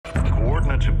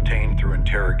documents obtained through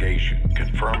interrogation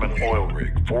confirm an oil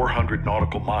rig 400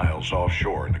 nautical miles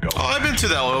offshore in the Gulf. Oh, I've been to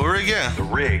that oil rig, yeah. The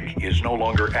rig is no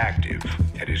longer active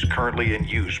and is currently in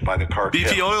use by the cartel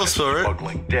BP oil spill, right?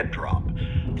 smuggling dead drop.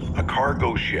 A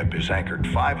cargo ship is anchored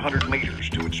 500 meters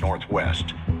to its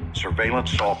northwest.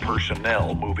 Surveillance saw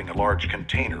personnel moving a large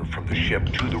container from the ship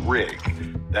to the rig.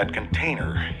 That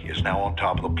container is now on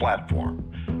top of the platform.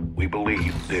 We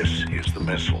believe this is the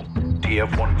missile.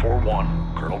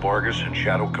 TF-141, Colonel Vargas and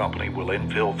Shadow Company will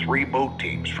infill 3 boat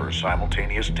teams for a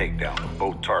simultaneous takedown of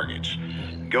both targets.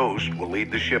 Ghost will lead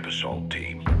the ship assault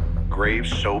team.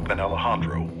 Graves, Soap, and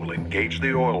Alejandro will engage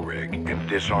the oil rig and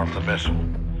disarm the missile.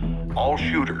 All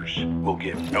shooters will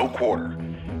get no quarter.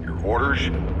 Your orders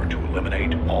are to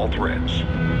eliminate all threats.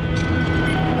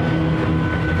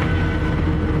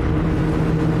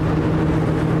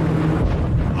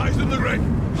 Eyes on the rig.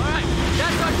 Alright,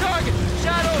 that's our target.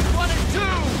 Shadows 1 and 2.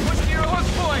 Push to your hook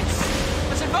points.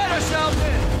 Let's invite ourselves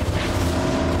in.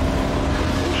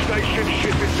 All station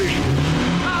ship in visual.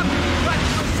 Copy.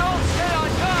 Practical assault, stay on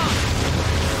com.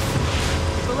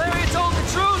 Valeria told the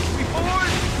truth. We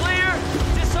board, clear,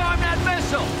 disarm that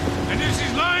missile. And this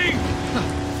is lying?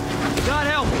 God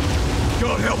help me.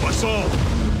 God help us all.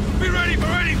 Be ready for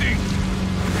anything.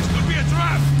 This could be a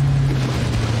trap.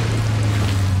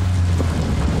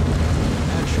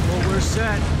 Actual, we're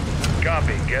set.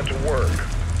 Copy. Get to work.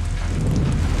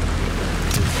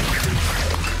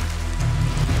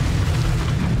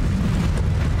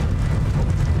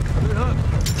 Good hook.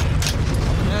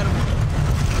 At him.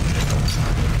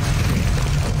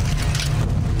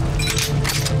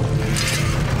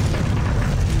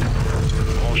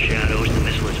 All Shadows, the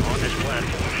missile is on this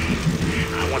platform.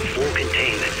 I want full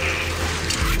containment.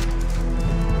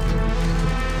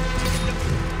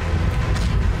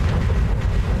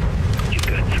 You've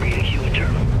got 3 to Q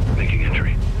internal. Making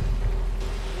entry.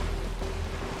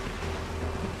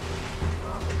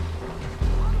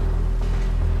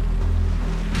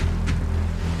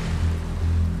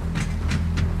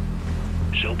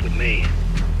 Soap with me.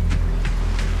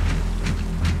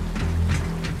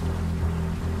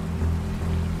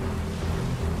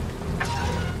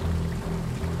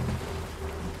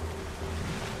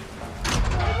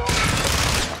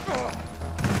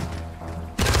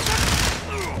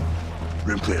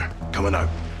 Room clear. Coming out.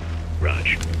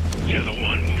 Raj. Shadow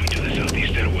 1 moving to the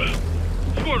southeast and well.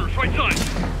 Squatters, right side.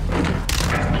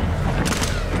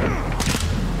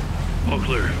 All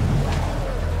clear.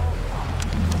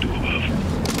 2 above.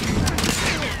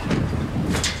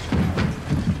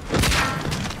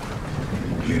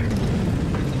 Clear.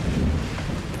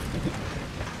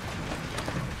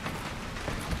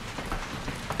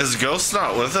 Is Ghost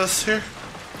not with us here?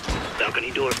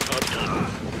 Balcony door up top.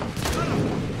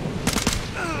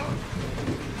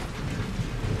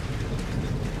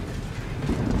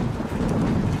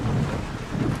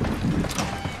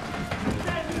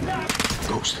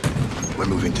 Ghost, we're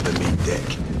moving to the main deck.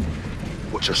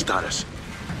 What's your status?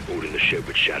 Holding the ship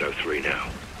with Shadow 3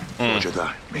 now. Roger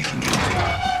that. Making it.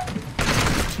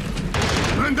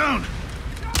 Man down!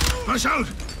 Rush out!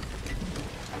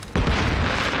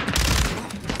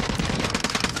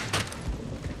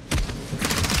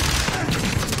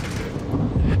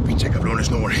 Pinche cabrón is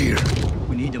nowhere here.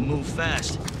 We need to move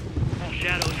fast. All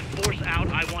Shadows, force out.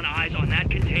 I want eyes on that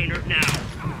container now.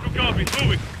 Two copies,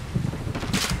 moving.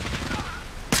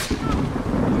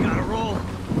 We gotta roll.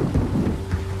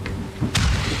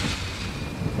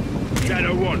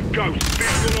 Shadow 1, Ghost.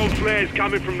 Visual on flares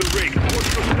coming from the rig.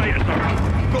 What's your status on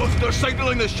it? Ghost, they're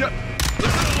signaling the ship.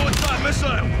 Let's launch that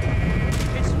missile.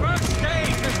 It's first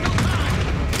stage. There's still time.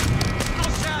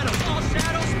 All shadows. All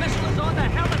shadows. Missile is on the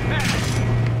helipad.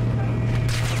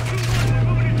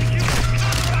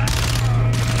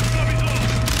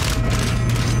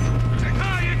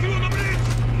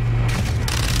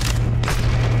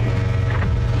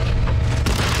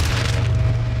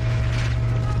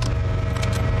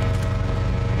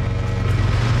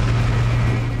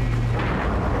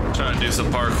 Trying to do some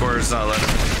parkour, it's not letting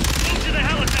me. Move to the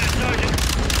helipad, Sergeant.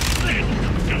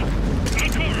 I'll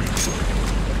cover it.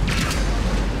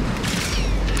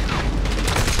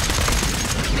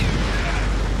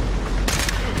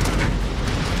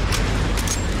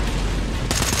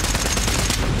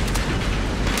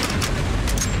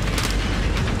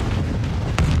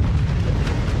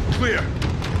 Clear.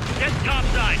 Get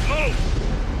topside. Move.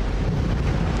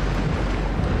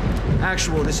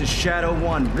 Actual, this is Shadow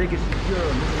 1. Rig is secure.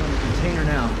 Moving on the container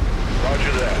now.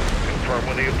 Roger that. Confirm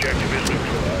when the objective is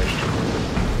neutralized.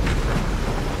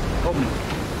 Open it.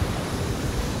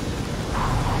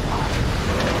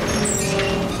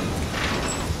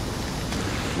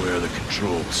 Where are the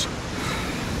controls?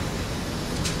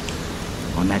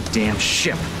 on that damn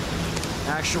ship.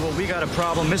 Actual, we got a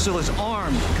problem. Missile is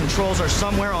armed. Controls are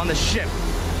somewhere on the ship.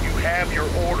 You have your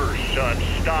orders, son.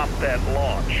 Stop that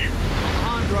launch.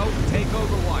 Alejandro, take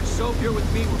overwatch. Soap, you're with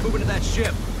me. We're moving to that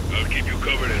ship. I'll keep you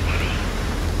covered,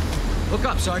 hermano. Look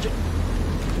up, Sergeant.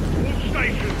 All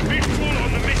stations, visual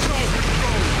on the missile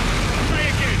control. Say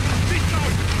again,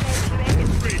 missile controls are on the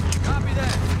bridge. Copy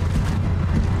that.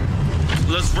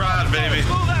 Let's ride, baby.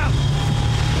 Move out!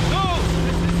 Move!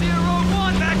 This is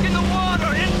 0-1, back in the water,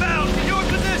 inbound, to your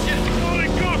position!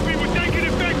 Solid copy, we're taking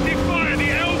effective fire. The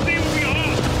LZ will be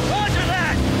hot. Roger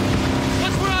that!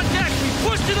 Once we're on deck, we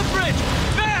push to the bridge!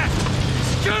 Fast!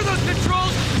 Secure those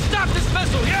controls! Stop this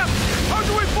missile, yep! How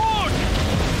do we board?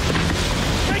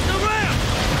 Take the ramp!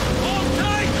 Hold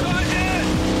tight, Sergeant!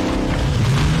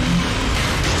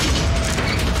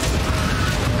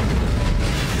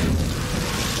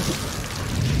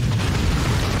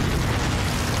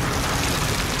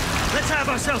 Let's have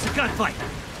ourselves a gunfight!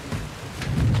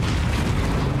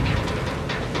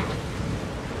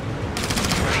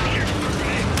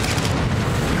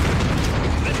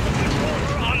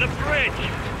 We're on the bridge.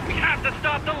 We have to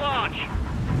stop the launch.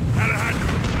 Alejandro,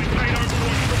 maintain our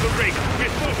course from the rig.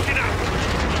 We're forcing out.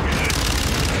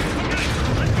 Okay,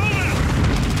 let's go now.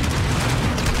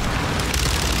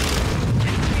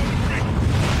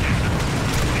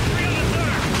 Three on the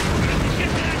third. Let's get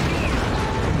to that door.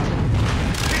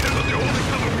 These are the only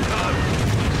cover we have.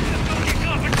 Don't get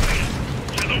complicated.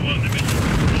 You're the one that missed.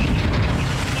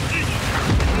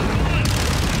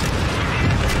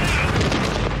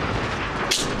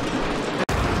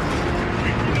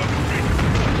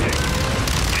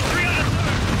 Three on the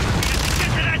third. Let's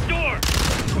get to that door.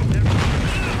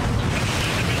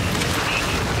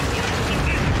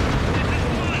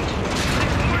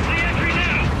 Towards the entry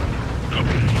now.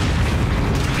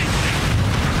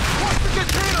 Watch the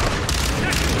container!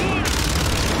 Check the door.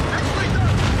 Actually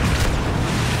done!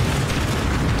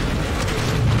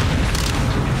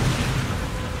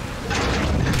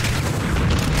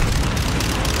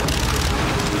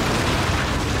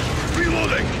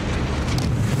 Reloading!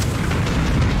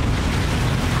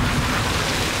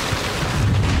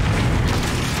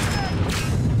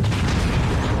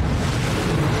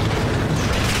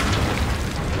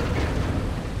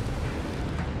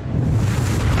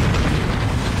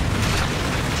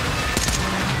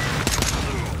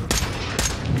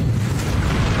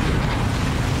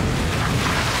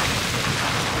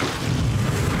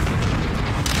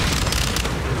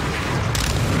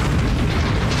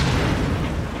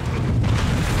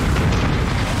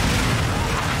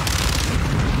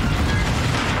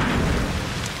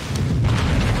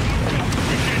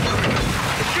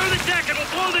 Secure the deck and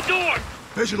we'll blow the door.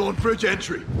 Visual on bridge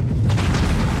entry.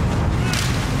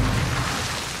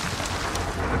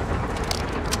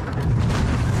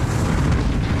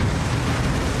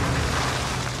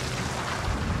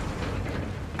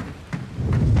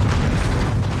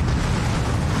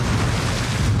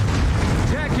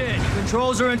 Check it!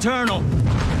 Controls are internal.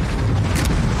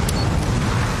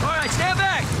 All right, stand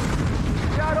back!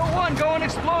 Shadow 1 going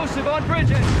explosive on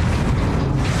bridge end.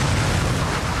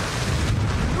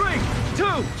 3, 2,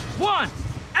 1,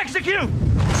 execute!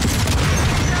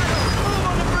 Shadow, move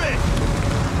on the bridge!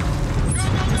 Go,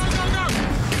 go, go, go, go!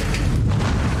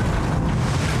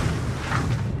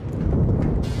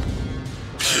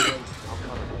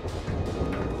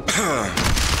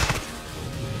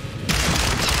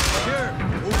 Here.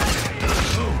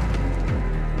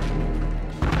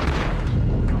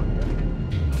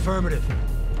 Affirmative.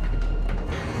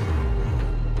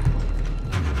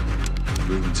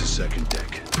 Moving to second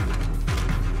deck.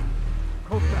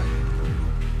 Cope back.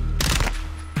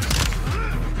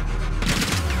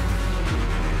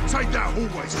 Take that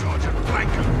hallway, Sergeant.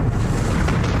 Flank him.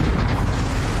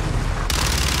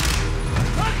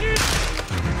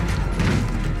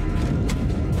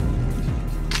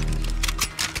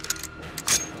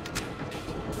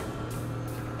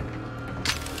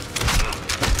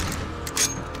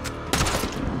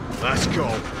 Let's go.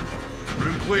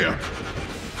 Room clear.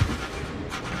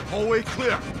 Hallway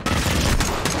clear.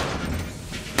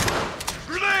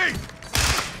 Grenade!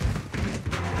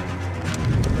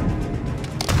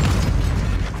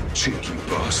 Cheeky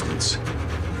bastards.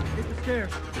 Hit the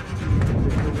stairs.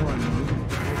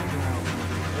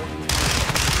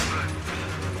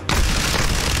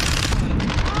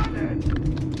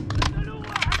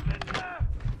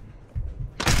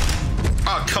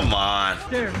 Oh, come on.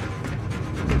 Stairs.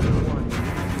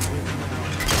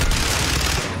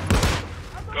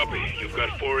 Copy. You've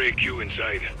got 4 AQ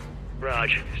inside.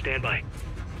 Raj, stand by.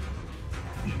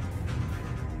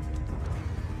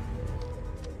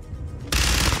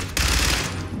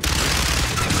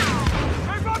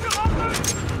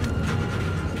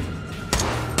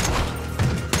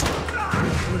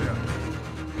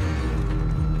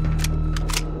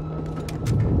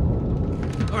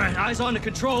 on the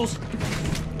controls.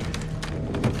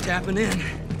 Tapping in.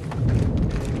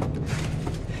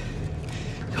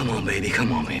 Come on, baby,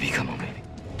 come on, baby, come on, baby.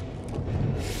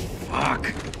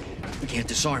 Fuck. We can't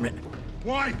disarm it.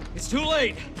 Why? It's too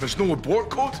late. There's no abort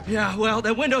code? Yeah, well,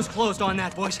 that window's closed on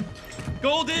that, boys.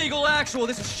 Gold Eagle Actual,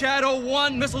 this is Shadow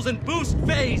 1, missiles in boost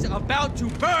phase, about to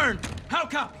burn. How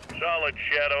copy? Solid,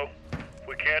 Shadow. If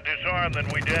we can't disarm, then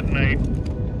we detonate.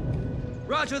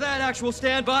 Roger that, Actual,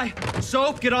 standby.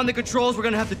 Soap, get on the controls. We're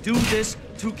gonna have to do this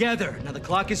together. Now, the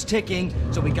clock is ticking,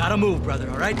 so we gotta move, brother,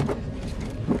 all right?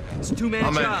 It's a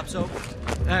two-man job, so...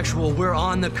 Actual, we're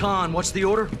on the con. What's the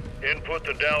order? Input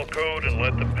the DAL code and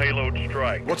let the payload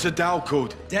strike. What's a DAL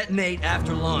code? Detonate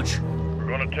after launch. We're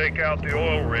gonna take out the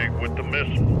oil rig with the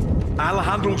missile.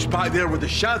 Alejandro's back there with the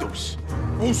shadows.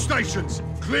 All stations,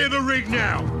 clear the rig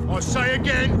now. I say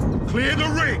again, clear the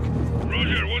rig.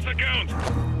 Roger, what's the count?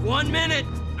 1 minute.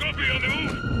 Copy, on the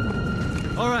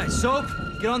move. All right, Soap,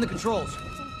 get on the controls.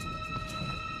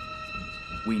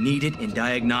 We need it in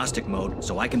diagnostic mode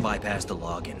so I can bypass the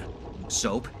login.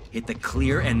 Soap, hit the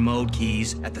clear and mode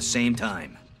keys at the same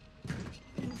time.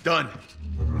 Done.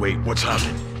 Wait, what's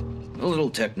happening? A little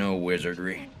techno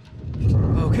wizardry.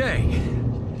 Okay.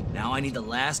 Now I need the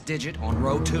last digit on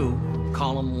row 2,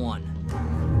 column 1.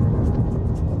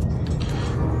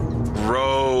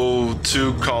 Row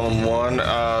 2, column 1.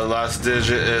 Last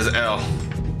digit is L.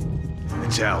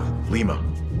 It's L. Lima.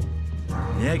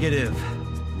 Negative.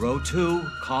 Row 2,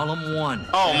 column 1.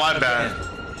 Oh, my bad.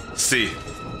 C.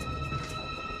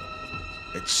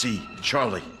 It's C.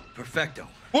 Charlie. Perfecto.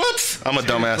 What? I'm a For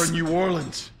dumbass. New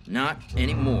Orleans. Not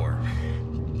anymore.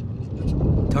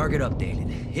 Target updated.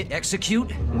 Hit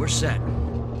execute, and we're set.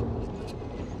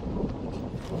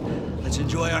 Let's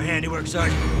enjoy our handiwork,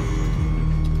 Sergeant.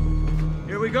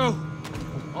 Here we go.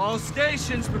 All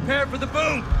stations, prepare for the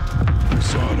boom.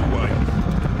 It's on the way.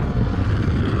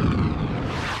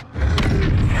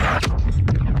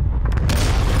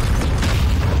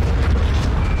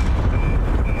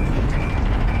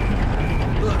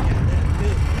 Look at that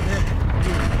big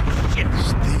shit.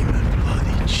 Steaming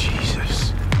bloody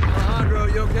Jesus. Alejandro,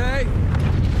 you okay?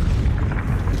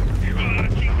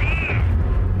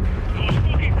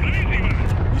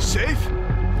 You safe?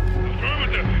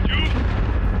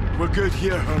 We're good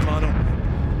here, hermano.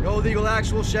 Gold Eagle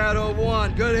Actual, Shadow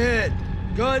 1. Good hit.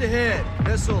 Good hit.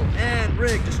 Missile and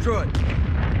rig destroyed.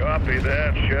 Copy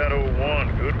that, Shadow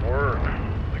 1. Good work.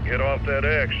 Now get off that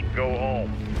X and go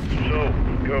home. So,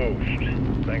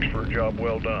 Ghost, thanks for a job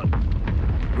well done.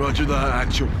 Roger that,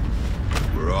 Actual.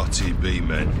 We're RTB,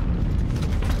 men.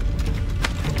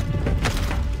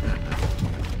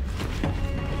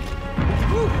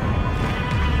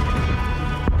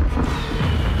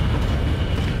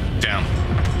 Down.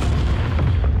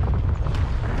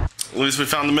 At least we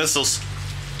found the missiles.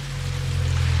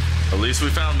 At least we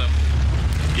found them.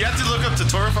 You have to look up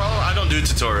tutorial follow? I don't do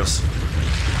tutorials.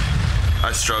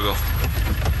 I struggle.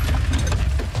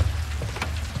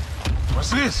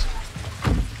 What's this?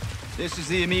 This is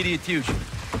the immediate future.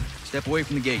 Step away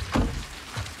from the gate.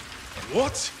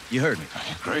 What? You heard me.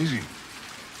 You're crazy.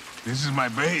 This is my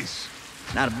base.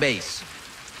 Not a base.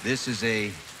 This is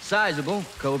a sizable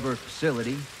covert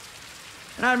facility,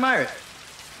 and I admire it.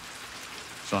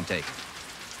 So I'm taking.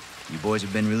 You boys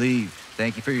have been relieved.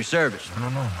 Thank you for your service. No.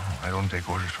 I don't take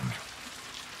orders from you.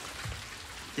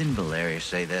 Didn't Valeria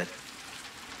say that?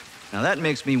 Now that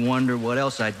makes me wonder what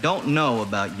else I don't know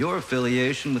about your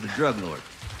affiliation with the drug lord.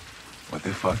 What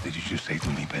the fuck did you just say to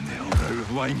me,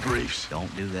 pendejo? Line briefs.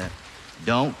 Don't do that.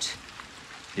 Don't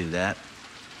do that.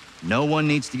 No one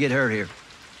needs to get hurt here.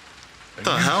 What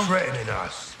the hell? Threatening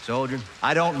us. Soldier,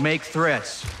 I don't make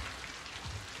threats.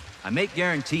 I make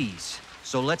guarantees.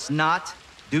 So let's not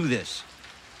do this.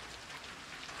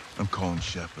 I'm calling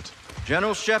Shepard.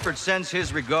 General Shepard sends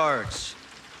his regards.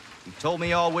 He told me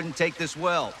y'all wouldn't take this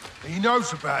well. He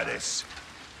knows about this.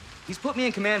 He's put me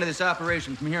in command of this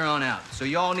operation from here on out. So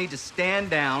y'all need to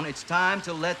stand down. It's time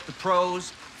to let the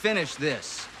pros finish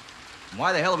this. And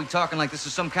why the hell are we talking like this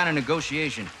is some kind of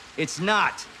negotiation? It's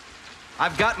not.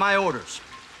 I've got my orders.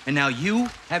 And now you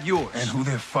have yours. And who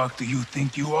the fuck do you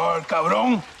think you are,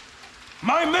 cabron?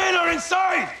 My men are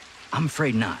inside! I'm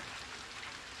afraid not.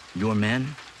 Your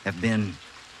men have been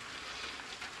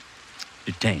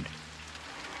detained.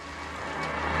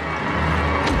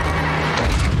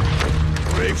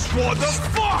 Riggs, what the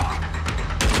fuck?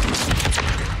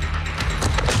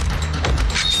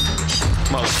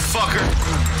 Motherfucker.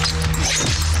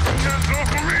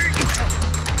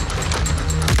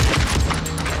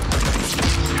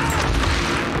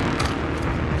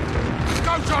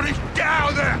 Go, Johnny! Get out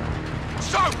of there!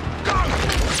 So, go!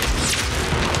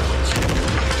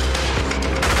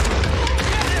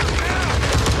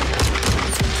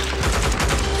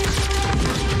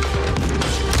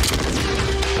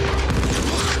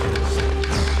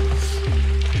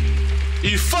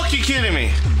 kidding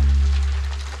me?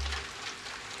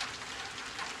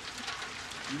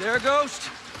 You there, Ghost?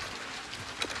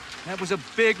 That was a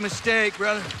big mistake,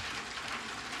 brother.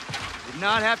 Did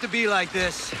not have to be like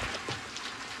this.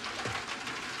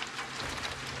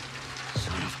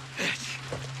 Son of a bitch.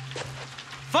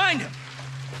 Find him!